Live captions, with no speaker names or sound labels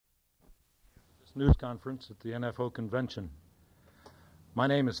news conference at the NFO convention. My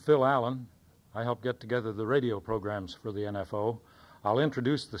name is Phil Allen. I help get together the radio programs for the NFO. I'll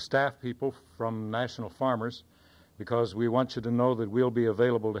introduce the staff people from National Farmers because we want you to know that we'll be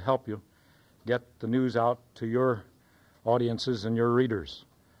available to help you get the news out to your audiences and your readers.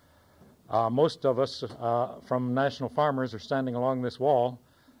 Most of us from National Farmers are standing along this wall.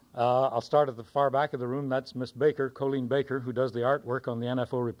 I'll start at the far back of the room. That's Miss Baker, Colleen Baker, who does the artwork on the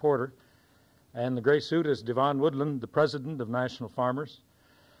NFO Reporter. And the gray suit is Devon Woodland, the president of National Farmers.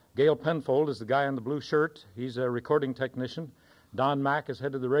 Gail Penfold is the guy in the blue shirt. He's a recording technician. Don Mack is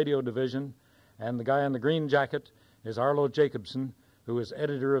head of the radio division. And the guy in the green jacket is Arlo Jacobson, who is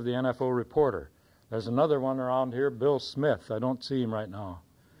editor of the NFO Reporter. There's another one around here, Bill Smith. I don't see him right now.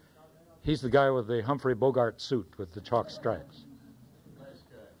 He's the guy with the Humphrey Bogart suit with the chalk stripes.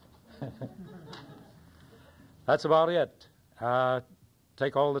 That's about it.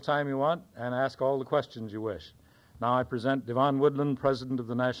 Take all the time you want and ask all the questions you wish. Now I present Devon Woodland, president of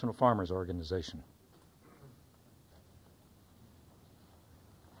the National Farmers Organization.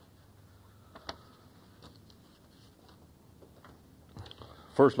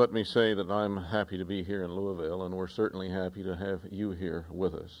 First, let me say that I'm happy to be here in Louisville, and we're certainly happy to have you here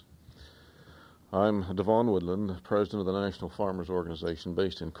with us. I'm Devon Woodland, president of the National Farmers Organization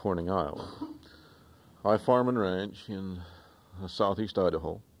based in Corning, Iowa. I farm and ranch in southeast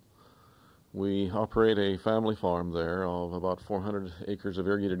Idaho. We operate a family farm there of about 400 acres of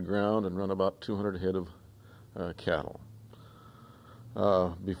irrigated ground and run about 200 head of cattle.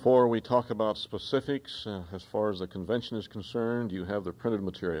 Before we talk about specifics, as far as the convention is concerned, you have the printed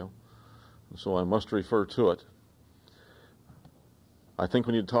material, so I must refer to it. I think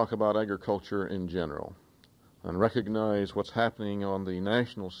we need to talk about agriculture in general and recognize what's happening on the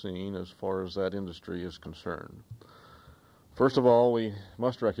national scene as far as that industry is concerned. First of all, we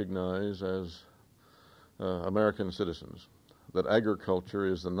must recognize as American citizens that agriculture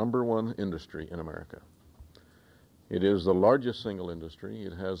is the #1 industry in America. It is the largest single industry.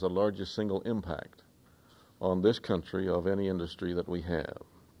 It has the largest single impact on this country of any industry that we have.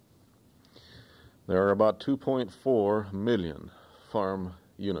 There are about 2.4 million farm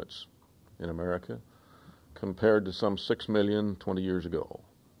units in America compared to some 6 million 20 years ago.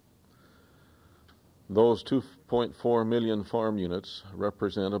 Those 2.4 million farm units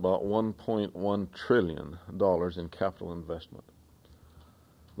represent about $1.1 trillion in capital investment.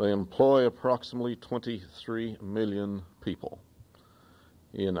 They employ approximately 23 million people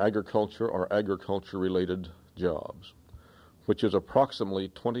in agriculture or agriculture-related jobs, which is approximately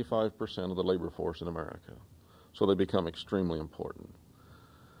 25% of the labor force in America. So they become extremely important.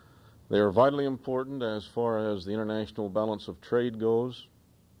 They are vitally important as far as the international balance of trade goes.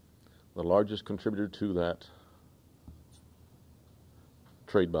 The largest contributor to that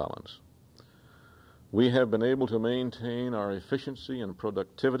trade balance. We have been able to maintain our efficiency and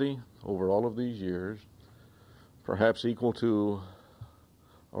productivity over all of these years, perhaps equal to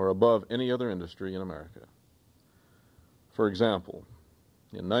or above any other industry in America. For example,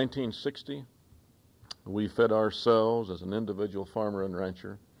 in 1960, we fed ourselves as an individual farmer and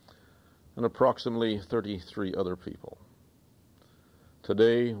rancher and approximately 33 other people.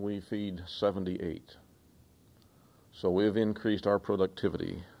 Today, we feed 78. So we've increased our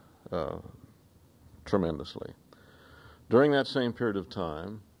productivity tremendously. During that same period of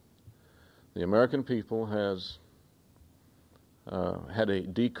time, the American people has had a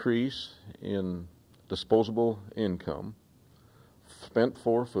decrease in disposable income spent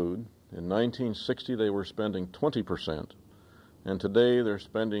for food. In 1960, they were spending 20%, and today they're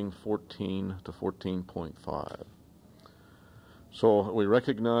spending 14 to 14.5. So we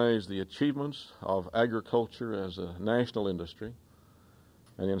recognize the achievements of agriculture as a national industry,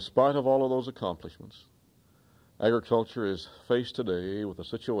 and in spite of all of those accomplishments, agriculture is faced today with a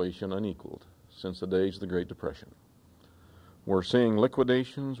situation unequaled since the days of the Great Depression. We're seeing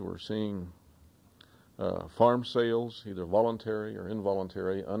liquidations, we're seeing farm sales, either voluntary or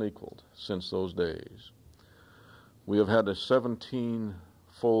involuntary, unequaled since those days. We have had a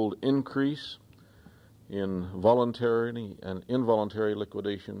 17-fold increase in voluntary and involuntary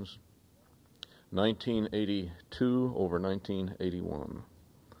liquidations, 1982 over 1981.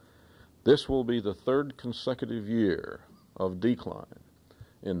 This will be the third consecutive year of decline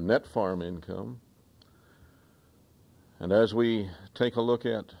in net farm income. And as we take a look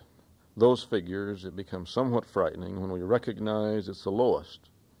at those figures, it becomes somewhat frightening when we recognize it's the lowest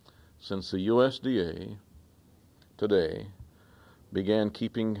since the USDA today began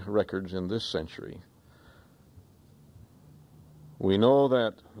keeping records in this century. We know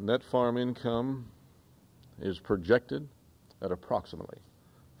that net farm income is projected at approximately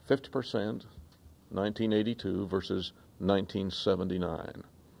 50% 1982 versus 1979.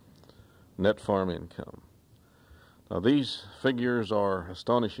 Net farm income. Now, these figures are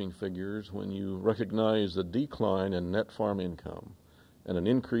astonishing figures when you recognize the decline in net farm income and an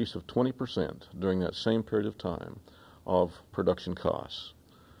increase of 20% during that same period of time of production costs.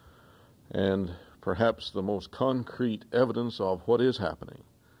 And perhaps the most concrete evidence of what is happening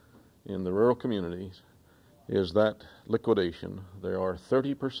in the rural communities is that liquidation. There are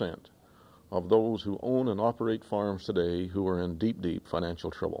 30% of those who own and operate farms today who are in deep, deep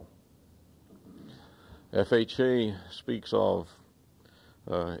financial trouble. FHA speaks of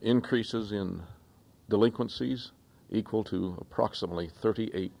increases in delinquencies equal to approximately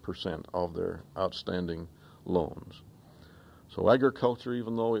 38% of their outstanding loans. So agriculture,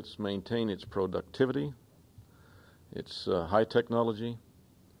 even though it's maintained its productivity, its high technology,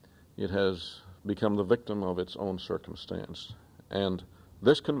 it has become the victim of its own circumstance. And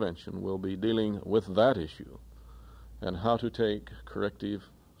this convention will be dealing with that issue and how to take corrective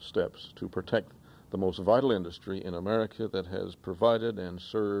steps to protect the most vital industry in America that has provided and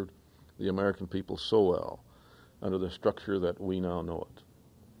served the American people so well under the structure that we now know it.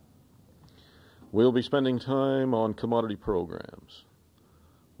 We'll be spending time on commodity programs.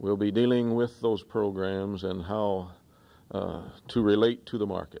 We'll be dealing with those programs and how to relate to the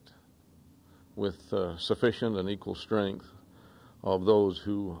market with sufficient and equal strength of those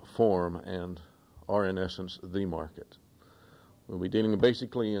who form and are in essence the market. We'll be dealing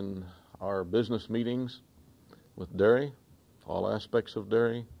basically in our business meetings with dairy, all aspects of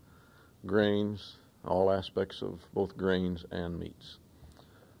dairy, grains, all aspects of both grains and meats.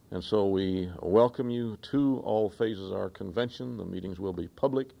 And so we welcome you to all phases of our convention. The meetings will be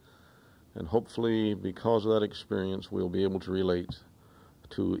public, and hopefully because of that experience we'll be able to relate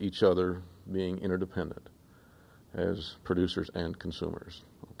to each other, being interdependent as producers and consumers.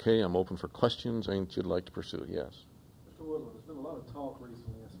 Okay, I'm open for questions. Ain't you'd like to pursue? Yes. Mr. Woodland, there's been a lot of talk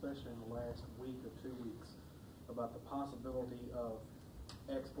recently, especially in the last week or 2 weeks, about the possibility of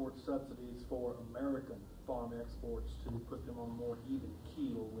export subsidies for American farm exports to put them on a more even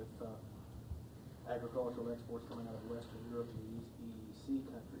keel with agricultural exports coming out of Western Europe and the EEC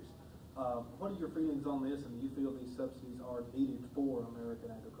countries. What are your feelings on this, and do you feel these subsidies are needed for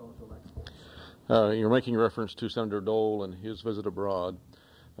American agricultural exports? You're making reference to Senator Dole and his visit abroad.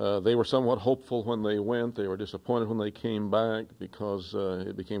 They were somewhat hopeful when they went. They were disappointed when they came back because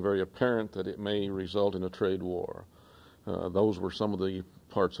it became very apparent that it may result in a trade war. Those were some of the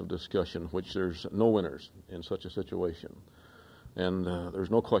parts of discussion, which there's no winners in such a situation. And there's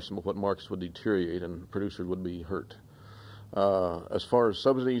no question but what markets would deteriorate and producers would be hurt. As far as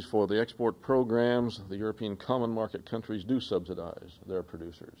subsidies for the export programs, the European Common Market countries do subsidize their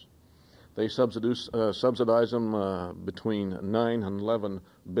producers. They subsidize them between $9 and $11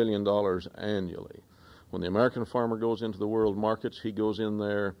 billion annually. When the American farmer goes into the world markets, he goes in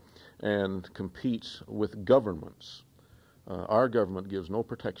there and competes with governments. Our government gives no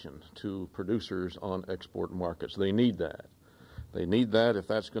protection to producers on export markets. They need that. They need that if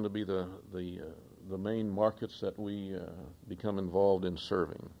that's going to be the main markets that we become involved in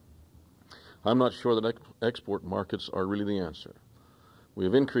serving. I'm not sure that export markets are really the answer. We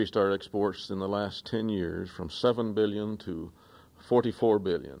have increased our exports in the last 10 years from $7 billion to $44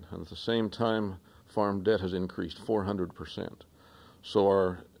 billion, and at the same time farm debt has increased 400%. So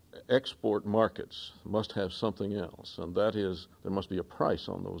our export markets must have something else, and that is there must be a price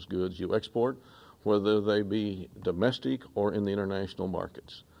on those goods you export, whether they be domestic or in the international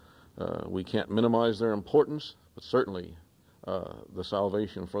markets. We can't minimize their importance, but certainly the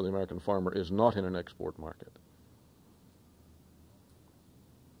salvation for the American farmer is not in an export market.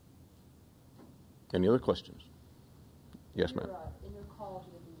 Any other questions? Yes, ma'am. In your call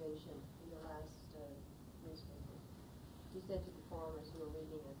to the convention, in your last newspaper, you said to the farmers who are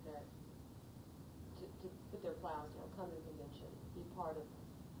reading it that to put their plows down, come to the convention, be part of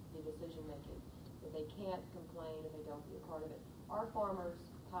the decision making, that they can't complain if they don't be a part of it. Are farmers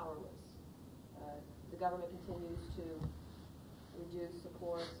powerless? The government continues to reduce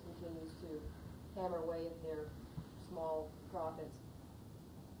support, continues to hammer away at their small profits.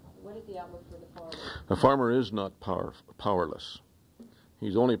 What is the outlook for the farmer? The farmer is not powerless.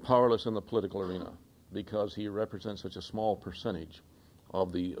 He's only powerless in the political arena because he represents such a small percentage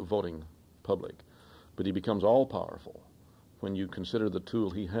of the voting public. But he becomes all-powerful when you consider the tool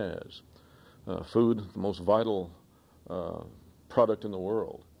he has. Food, the most vital product in the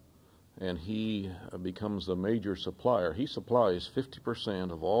world, and he becomes the major supplier. He supplies 50%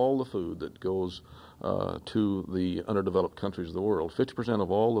 of all the food that goes to the underdeveloped countries of the world. 50%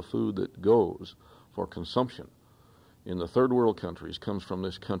 of all the food that goes for consumption in the third world countries comes from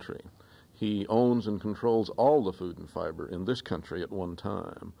this country. He owns and controls all the food and fiber in this country at one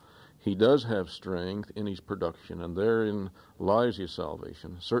time. He does have strength in his production, and therein lies his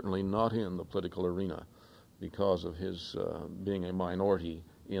salvation, certainly not in the political arena because of his being a minority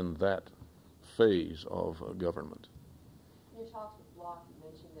in that phase of government. In your talks with Block, you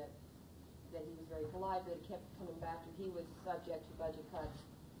mentioned that he was very polite, but it kept coming back to he was subject to budget cuts,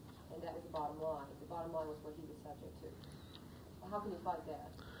 and that was the bottom line. The bottom line was what he was subject to. How can you fight that?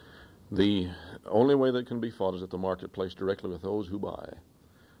 The only way that can be fought is at the marketplace directly with those who buy.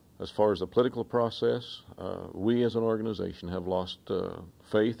 As far as the political process, we as an organization have lost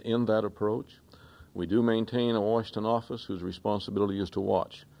faith in that approach. We do maintain a Washington office whose responsibility is to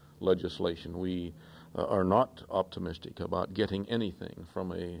watch legislation. We are not optimistic about getting anything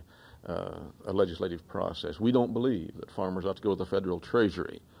from a legislative process. We don't believe that farmers ought to go to the federal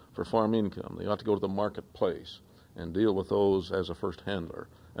treasury for farm income. They ought to go to the marketplace and deal with those as a first handler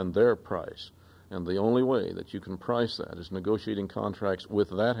and their price. And the only way that you can price that is negotiating contracts with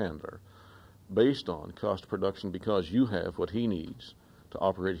that handler based on cost of production because you have what he needs to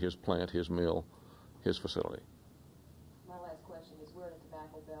operate his plant, his mill, his facility. My last question is, we're in a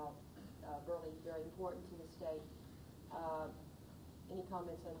tobacco belt. Burley is very important to the state. Any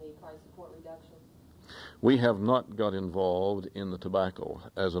comments on the price support reduction? We have not got involved in the tobacco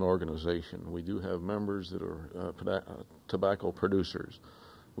as an organization. We do have members that are tobacco producers.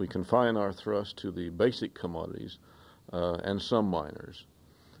 We confine our thrust to the basic commodities and some minors.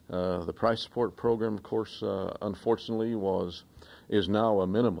 The price support program, of course, unfortunately, is now a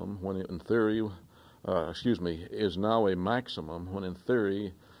minimum when in theory, is now a maximum when in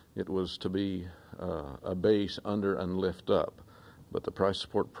theory it was to be a base under and lift up. But the price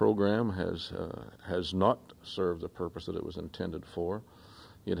support program has not served the purpose that it was intended for.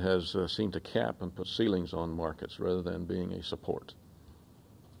 It has seemed to cap and put ceilings on markets rather than being a support.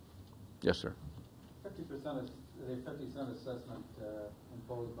 Yes, sir. 50% is the 50-cent assessment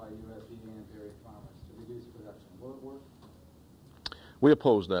imposed by USDA and dairy farmers to reduce production. Will it work? We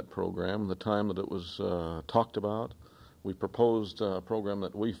opposed that program the time that it was talked about. We proposed a program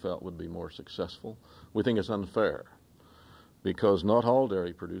that we felt would be more successful. We think it's unfair because not all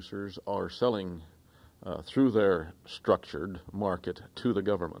dairy producers are selling through their structured market to the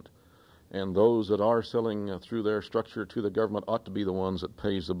government. And those that are selling through their structure to the government ought to be the ones that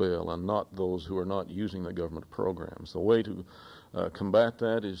pays the bill and not those who are not using the government programs. The way to combat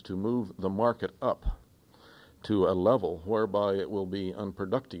that is to move the market up to a level whereby it will be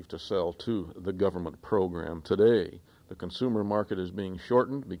unproductive to sell to the government program. Today, the consumer market is being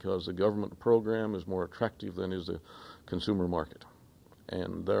shortened because the government program is more attractive than is the consumer market.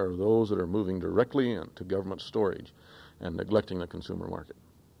 And there are those that are moving directly into government storage and neglecting the consumer market.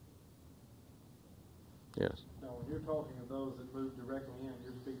 Yes. Now, when you're talking of those that move directly in,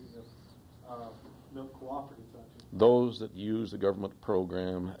 you're speaking of milk cooperatives, aren't you? Those that use the government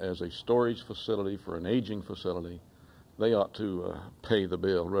program as a storage facility for an aging facility, they ought to pay the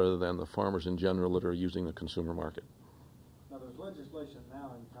bill rather than the farmers in general that are using the consumer market. Now, there's legislation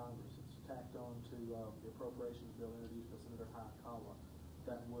now in Congress that's tacked on to the appropriations bill introduced by Senator Hayakawa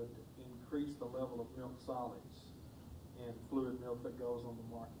that would increase the level of milk solids in fluid milk that goes on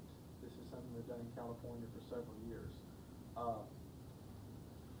the market. This is something they've done in California for several years.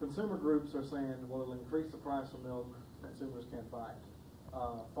 Consumer groups are saying, well, it'll increase the price of milk, consumers can't buy it.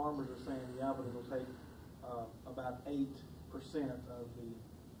 Farmers are saying, yeah, but it'll take about 8% of the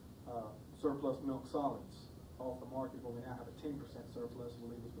surplus milk solids off the market when we now have a 10% surplus, will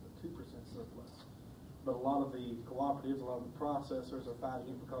leave us with a 2% surplus. But a lot of the cooperatives, a lot of the processors are fighting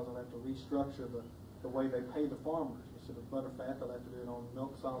it because they'll have to restructure the way they pay the farmers. Instead of butter fat, they'll have to do it on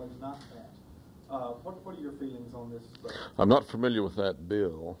milk solids, not fat. What are your feelings on this? I'm not familiar with that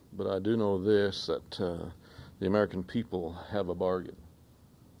bill, but I do know this, that the American people have a bargain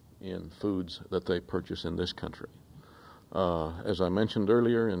in foods that they purchase in this country. As I mentioned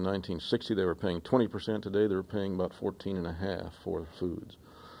earlier, in 1960 they were paying 20%. Today they're paying about 14.5% for foods.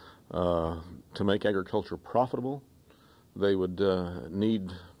 To make agriculture profitable, they would need,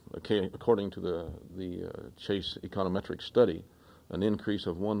 according to the Chase econometric study, an increase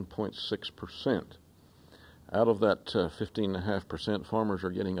of 1.6%. Out of that 15.5%, farmers are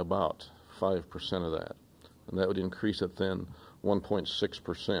getting about 5% of that. And that would increase it then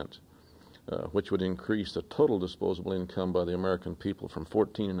 1.6%, which would increase the total disposable income by the American people from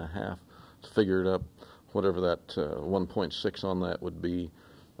 14.5 to figure it up, whatever that 1.6 on that would be,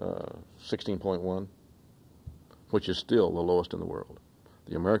 16.1, which is still the lowest in the world.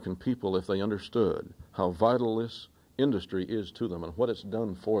 The American people, if they understood how vital this industry is to them and what it's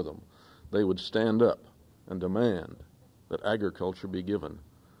done for them, they would stand up and demand that agriculture be given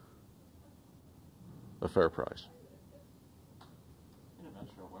a fair price. In a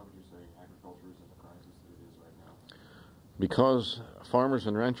nutshell, why would you say agriculture is in the crisis that it is right now? Because farmers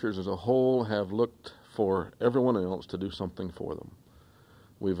and ranchers as a whole have looked for everyone else to do something for them.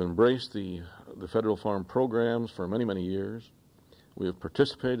 We've embraced the federal farm programs for many, many years. We have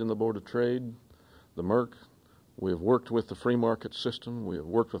participated in the Board of Trade, the Merc. We have worked with the free market system. We have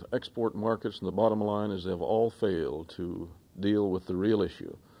worked with export markets, and the bottom line is they've all failed to deal with the real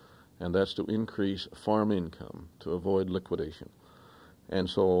issue, and that's to increase farm income to avoid liquidation. And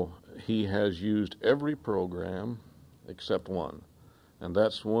so he has used every program except one, and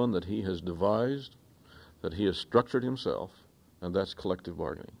that's one that he has devised, that he has structured himself, and that's collective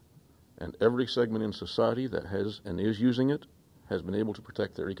bargaining. And every segment in society that has and is using it has been able to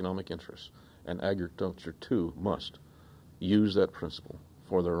protect their economic interests. And agriculture, too, must use that principle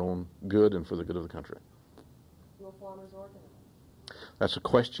for their own good and for the good of the country. Will farmers organize? That's a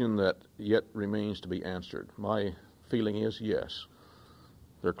question that yet remains to be answered. My feeling is yes.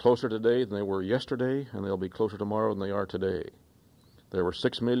 They're closer today than they were yesterday, and they'll be closer tomorrow than they are today. There were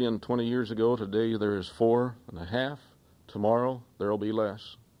 6 million 20 years ago. Today there is 4.5. Tomorrow there will be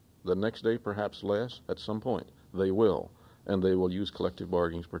less. The next day perhaps less. At some point they will, and they will use collective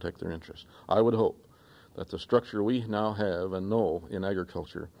bargaining to protect their interests. I would hope that the structure we now have and know in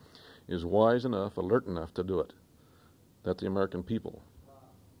agriculture is wise enough, alert enough to do it, that the American people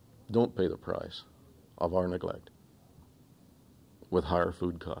don't pay the price of our neglect with higher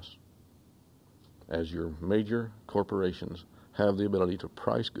food costs, as your major corporations have the ability to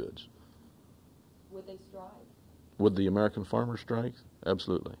price goods. Would they strike? Would the American farmer strike?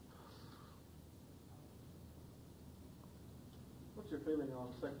 Absolutely. What's your feeling on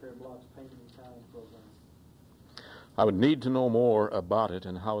Secretary Block's painting and tiling program? I would need to know more about it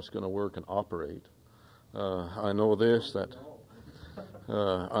and how it's going to work and operate. I know this, that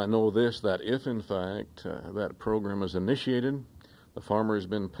if in fact that program is initiated, the farmer has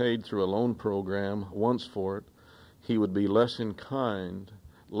been paid through a loan program once for it, he would be less inclined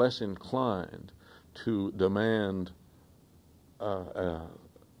to demand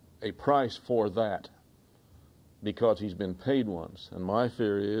a price for that because he's been paid once. And my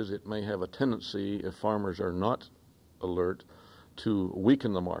fear is it may have a tendency, if farmers are not alert, to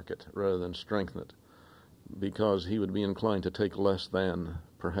weaken the market rather than strengthen it, because he would be inclined to take less than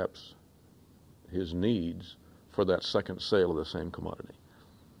perhaps his needs for that second sale of the same commodity.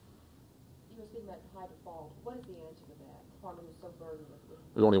 You were speaking about high default. What is the answer to that? The farmer who's so burdened with it.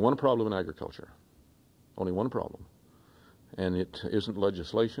 There's only one problem in agriculture. Only one problem. And it isn't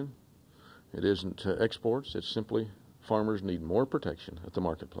legislation. It isn't exports. It's simply farmers need more protection at the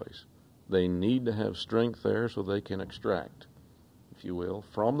marketplace. They need to have strength there so they can extract, if you will,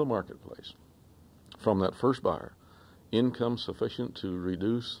 from the marketplace, from that first buyer, income sufficient to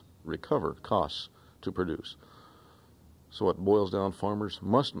recover costs to produce. So it boils down, farmers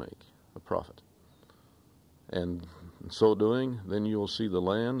must make a profit. And in so doing, then you'll see the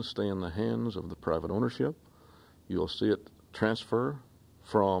land stay in the hands of the private ownership. You'll see it transfer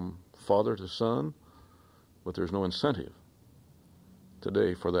from father to son, but there's no incentive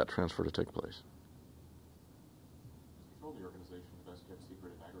today for that transfer to take place. You told the organization the best kept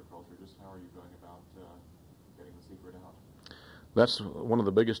secret in agriculture. Just how are you going about getting the secret out? That's one of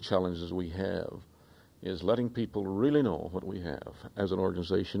the biggest challenges we have, is letting people really know what we have as an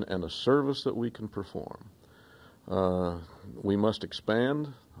organization and a service that we can perform. We must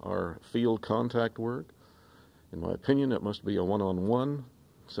expand our field contact work. In my opinion, it must be a one-on-one,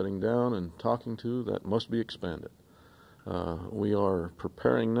 sitting down and talking to, that must be expanded. We are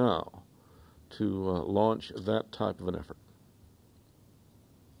preparing now to launch that type of an effort.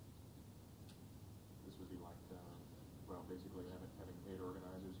 This would be like, basically having paid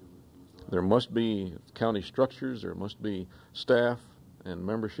organizers who There must be county structures, there must be staff and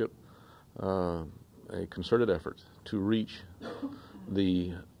membership, a concerted effort to reach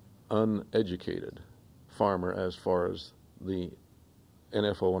the uneducated farmer as far as the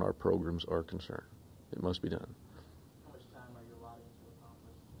NFO and our programs are concerned. It must be done. How much time are you allotting to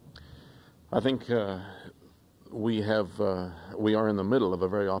accomplish? I think we are in the middle of a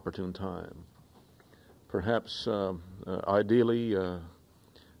very opportune time. Perhaps ideally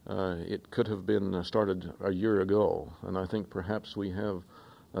it could have been started a year ago, and I think perhaps we have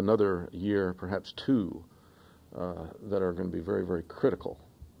another year, perhaps two, that are going to be very, very critical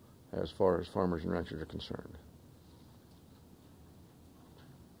as far as farmers and ranchers are concerned.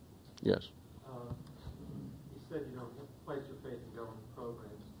 Yes? You said you don't place your faith in government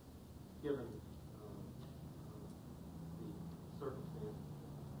programs. Given the circumstance,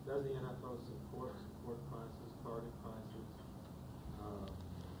 does the NFO support prices, target prices,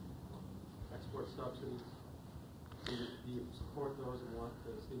 export subsidies? Do you support those and want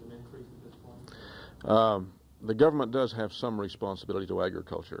to see them increase at this point? The government does have some responsibility to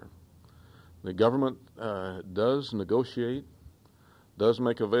agriculture. The government does negotiate, does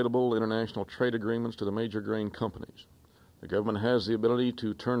make available international trade agreements to the major grain companies. The government has the ability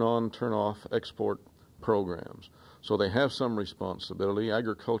to turn on, turn off export programs. So they have some responsibility.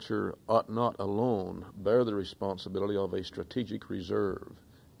 Agriculture ought not alone bear the responsibility of a strategic reserve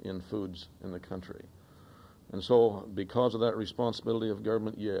in foods in the country. And so because of that responsibility of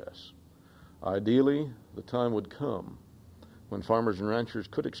government, yes. Ideally, the time would come when farmers and ranchers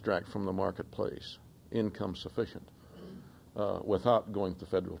could extract from the marketplace income sufficient without going to the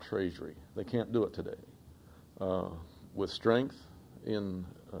federal treasury. They can't do it today. With strength in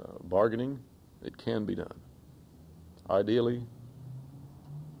bargaining, it can be done. Ideally,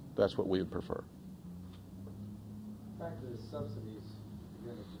 that's what we would prefer. Back to the subsidies,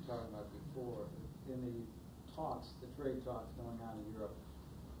 again, as you were talking about before, in the talks, the trade talks going on in Europe,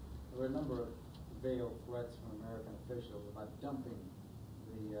 there were a number of veiled threats from American officials about dumping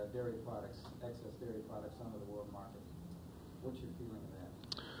the dairy products, excess dairy products, onto the world market. What's your feeling of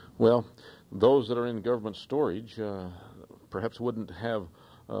that? Well, those that are in government storage perhaps wouldn't have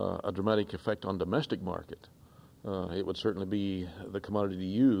a dramatic effect on domestic market. It would certainly be the commodity to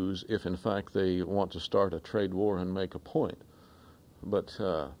use if, in fact, they want to start a trade war and make a point. But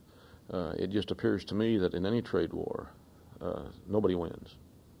it just appears to me that in any trade war, nobody wins.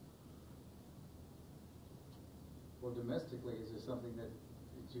 Well, domestically, is there something that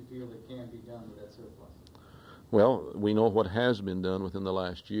you feel that can be done with that surplus? Well, we know what has been done within the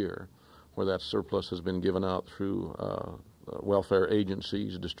last year, where that surplus has been given out through welfare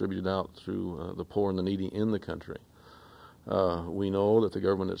agencies, distributed out through the poor and the needy in the country. We know that the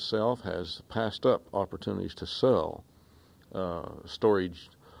government itself has passed up opportunities to sell storage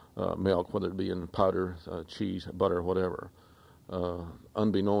milk, whether it be in powder, cheese, butter, whatever.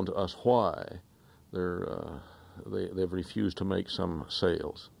 Unbeknown to us why, they've refused to make some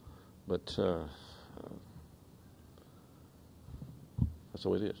sales. But that's the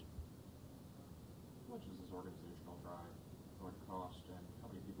way it is. How much is this organizational drive going to cost, and how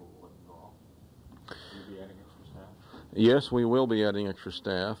many people will it involve? Will you be adding extra staff? Yes, we will be adding extra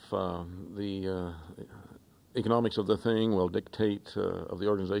staff. The economics of the thing will dictate, of the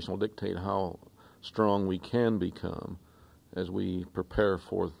organization will dictate how strong we can become as we prepare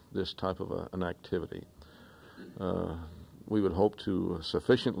for this type of an activity. We would hope to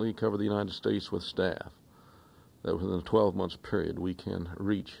sufficiently cover the United States with staff that within a 12 months period we can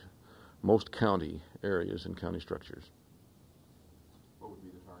reach most county areas and county structures. What would be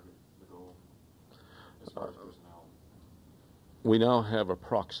the target, the goal, as far as personnel? We now have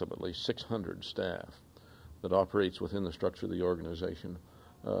approximately 600 staff that operates within the structure of the organization.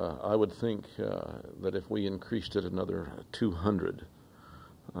 I would think that if we increased it another 200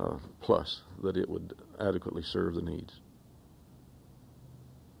 plus, that it would adequately serve the needs.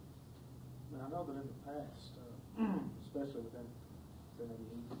 Now, I know that in the past, especially within, say, maybe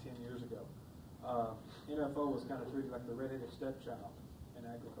 8 to 10 years ago, NFO was kind of treated like the red-headed stepchild in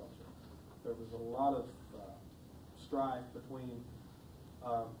agriculture. There was a lot of strife between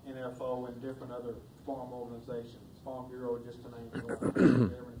NFO and different other farm organizations, Farm Bureau, just to name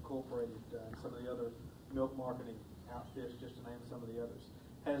one, they were incorporated, and some of the other milk marketing outfits, just to name some of the others.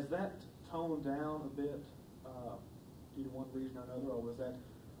 Has that toned down a bit due to one reason or another, or was that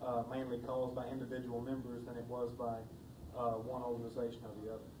mainly caused by individual members than it was by one organization or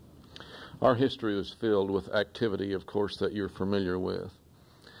the other? Our history is filled with activity, of course, that you're familiar with,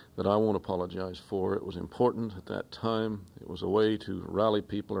 that I won't apologize for. It was important at that time. It was a way to rally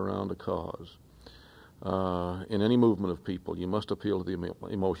people around a cause. In any movement of people, you must appeal to the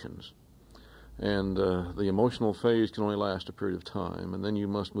emotions. And the emotional phase can only last a period of time, and then you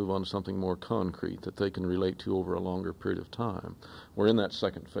must move on to something more concrete that they can relate to over a longer period of time. We're in that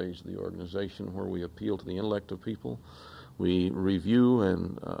second phase of the organization where we appeal to the intellect of people. We review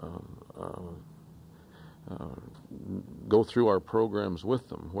and go through our programs with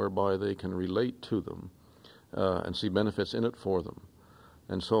them, whereby they can relate to them and see benefits in it for them.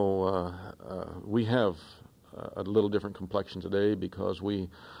 And so we have a little different complexion today because we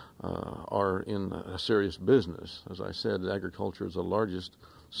are in a serious business. As I said, agriculture is the largest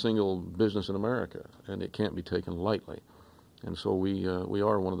single business in America, and it can't be taken lightly. And so we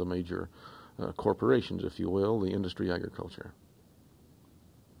are one of the major corporations, if you will, the industry agriculture.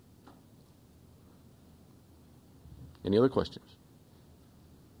 Any other questions?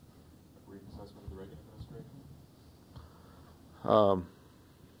 Brief assessment of the Reagan administration?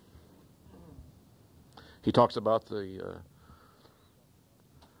 He talks about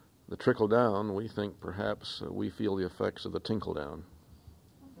the trickle down, we think perhaps we feel the effects of the tinkle down.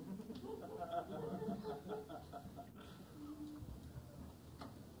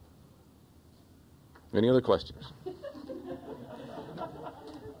 Any other questions?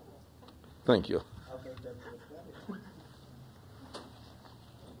 Thank you.